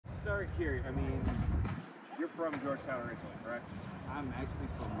start here. I mean, you're from Georgetown originally, correct? I'm actually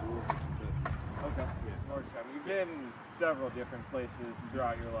from Louisville, Kentucky. Okay. Yes. Georgetown. You've been several different places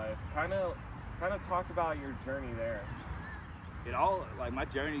throughout your life. Kind of talk about your journey there. It all, like, my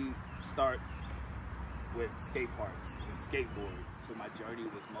journey starts with skate parks and skateboards. So my journey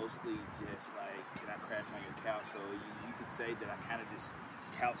was mostly just like, can I crash on your couch? So you could say that I kind of just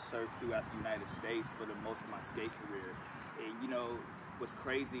couch surfed throughout the United States for the most of my skate career. And you know, what's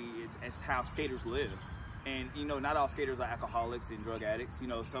crazy is how skaters live. And you know, not all skaters are alcoholics and drug addicts. You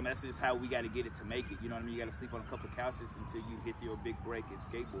know, that's just how we got to get it to make it. You know what I mean? You got to sleep on a couple of couches until you hit your big break in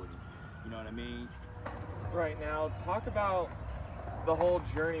skateboarding. You know what I mean? Right, now, talk about the whole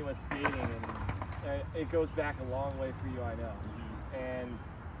journey with skating, and it goes back a long way for you, I know. And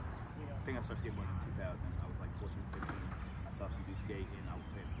you know, I think I started skateboarding in 2000. I was like 14, 15. I saw some dudes skate, and I was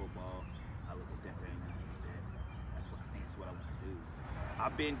playing football. I looked at that thing, and I was like, that's what I want to do.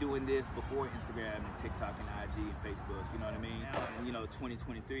 I've been doing this before Instagram and TikTok and IG and Facebook, you know what I mean? And you know,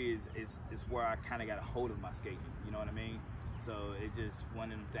 2023 is where I kind of got a hold of my skating, you know what I mean? So it's just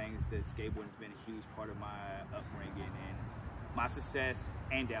one of the things that skateboarding has been a huge part of my upbringing and my success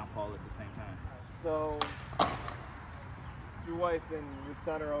and downfall at the same time. So your wife and your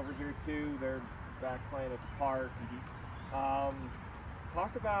son are over here too. They're back playing at the park.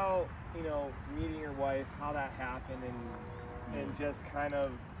 Talk about, you know, meeting your wife, how that happened, and just kind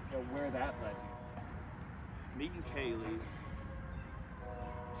of, you know, where that led you. Meeting Kaylee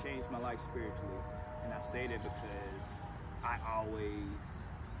changed my life spiritually, and I say that because I always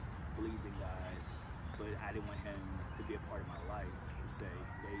believed in God, but I didn't want him to be a part of my life, per se,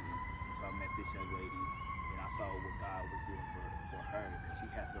 skating. And so I met this young lady, and I saw what God was doing for her, because she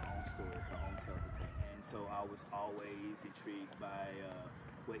has her own story, her own tale to tell. And so I was always intrigued by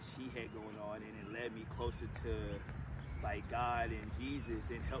what she had going on, and it led me closer to like God and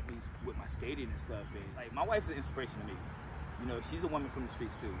Jesus, and helped me with my skating and stuff. And like, my wife's an inspiration to me. You know, she's a woman from the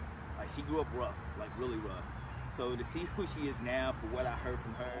streets too. Like, she grew up rough, like really rough. So to see who she is now, for what I heard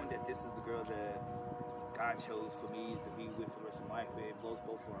from her, that this is the girl that God chose for me to be with for the rest of my life, it blows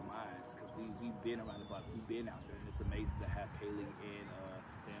both of our minds, because we've been around the block, we've been out there, and it's amazing to have Kaylee in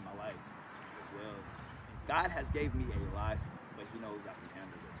my life as well. And God has gave me a lot, but He knows I can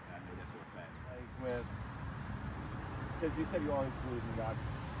handle it. I know that for a fact. Like because you said you always believed in God,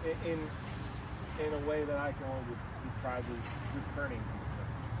 in a way that I can only describe as returning.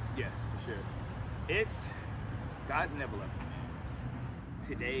 Yes, for sure. God never left me, man.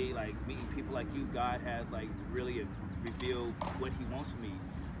 Today, like, meeting people like you, God has like really revealed what He wants from me.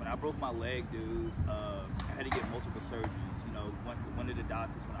 When I broke my leg, dude, I had to get multiple surgeries. You know, one of the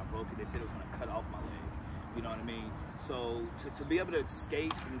doctors, when I broke it, they said it was gonna cut off my leg. You know what I mean? So to be able to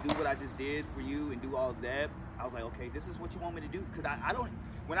skate and do what I just did for you and do all of that, I was like, okay, this is what you want me to do. Because I don't,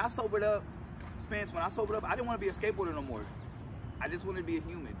 when I sobered up, Spence, I didn't want to be a skateboarder no more. I just wanted to be a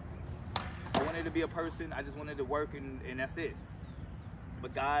human. I wanted to be a person. I just wanted to work, and that's it.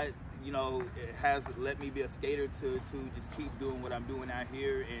 But God, you know, has let me be a skater to just keep doing what I'm doing out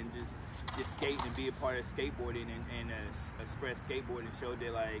here, and just skate and be a part of skateboarding and express skateboarding, and show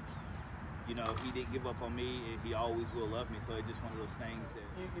that, like, you know, He didn't give up on me, and He always will love me. So it's just one of those things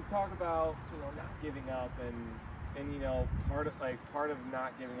that you talk about, you know, not giving up, and you know, part of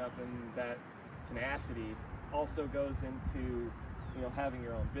not giving up and that tenacity also goes into, you know, having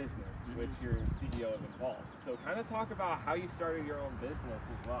your own business, which you're CEO of Involved. So kind of talk about how you started your own business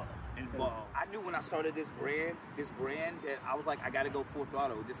as well. Involved. I knew when I started this brand that I was like, I got to go full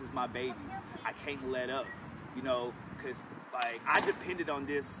throttle. This is my baby. I can't let up, you know, because like, I depended on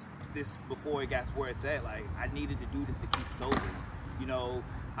this before it got to where it's at. Like, I needed to do this to keep sober. You know,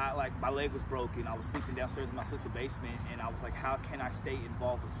 my leg was broken. I was sleeping downstairs in my sister's basement, and I was like, how can I stay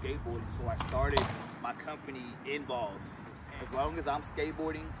involved with skateboarding? So I started my company, Involved. As long as I'm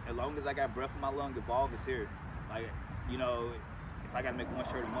skateboarding, as long as I got breath in my lung, Evolve is here. Like, you know, if I got to make one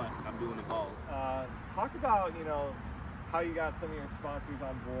shirt a month, I'm doing Evolve. Talk about, you know, how you got some of your sponsors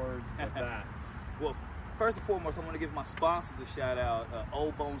on board with that. Well, first and foremost, I want to give my sponsors a shout out.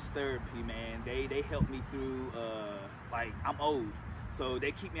 Old Bones Therapy, man. They helped me through, like, I'm old. So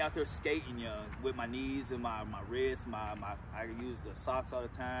they keep me out there skating young with my knees and my wrists. I use the socks all the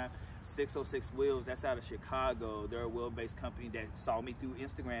time. 606 Wheels, that's out of Chicago. They're a wheel-based company that saw me through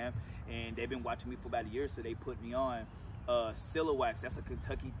Instagram, and they've been watching me for about a year, so they put me on. Wax, that's a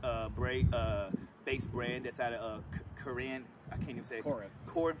Kentucky based brand that's out of Corinth. I can't even say it.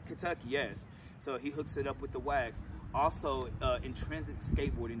 Corinth, Kentucky, yes. So he hooks it up with the wax. Also, Intrinsic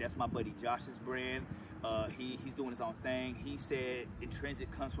Skateboarding, that's my buddy Josh's brand. He's doing his own thing. He said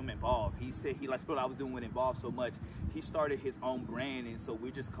intrinsic comes from involved. He said he liked what I was doing with involved so much. He started his own brand, and so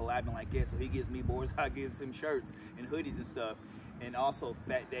we're just collabing like that. So he gives me boards, I gives him shirts and hoodies and stuff. And also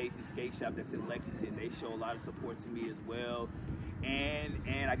Fat Daisy Skate Shop that's in Lexington. They show a lot of support to me as well.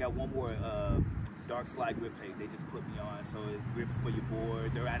 And I got one more Dark Slide grip tape they just put me on. So it's grip for your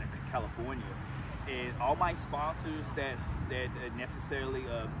board. They're out of California. And all my sponsors that necessarily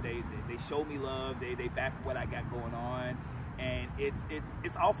they show me love, they back what I got going on, and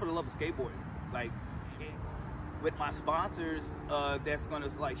it's all for the love of skateboarding. Like with my sponsors, that's gonna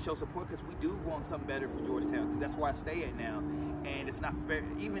like show support, because we do want something better for Georgetown, because that's where I stay at now, and it's not fair.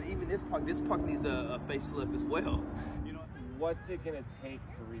 Even this park needs a facelift as well. You know, what's it gonna take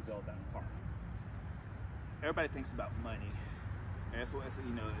to rebuild that park? Everybody thinks about money, and that's what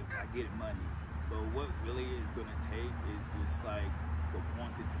I get it, money. But what really is going to take is just like the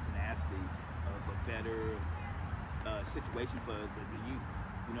wanted tenacity of a better situation for the youth.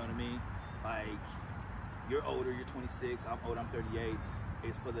 You know what I mean? Like, you're older, you're 26, I'm old, I'm 38.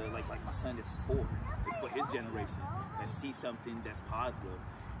 It's for the like my son is 4. It's for his generation that see something that's positive.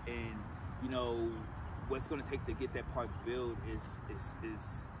 And you know what's going to take to get that park built is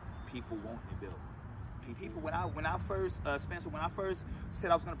people wanting to build. People, when I first Spencer, when I first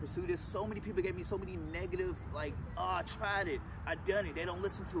said I was gonna pursue this, so many people gave me so many negative, like, oh, I tried it, I done it, they don't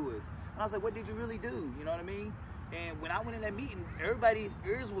listen to us. And I was like, what did you really do? You know what I mean? And when I went in that meeting, everybody's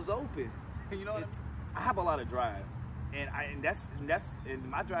ears was open. You know what I have a lot of drive, and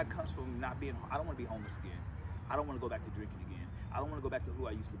my drive comes from not being. I don't want to be homeless again. I don't want to go back to drinking again. I don't want to go back to who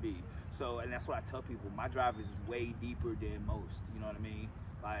I used to be. So, and that's what I tell people. My drive is way deeper than most. You know what I mean?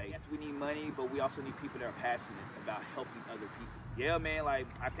 Like, yes, we need money, but we also need people that are passionate about helping other people. Yeah, man, like,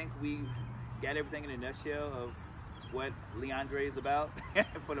 I think we got everything in a nutshell of what Leandre is about,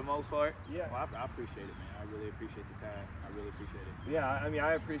 for the most part. Yeah. Well, I appreciate it, man. I really appreciate the time. I really appreciate it. Yeah, I mean,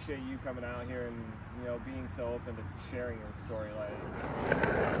 I appreciate you coming out here and, being so open to sharing your story. Like,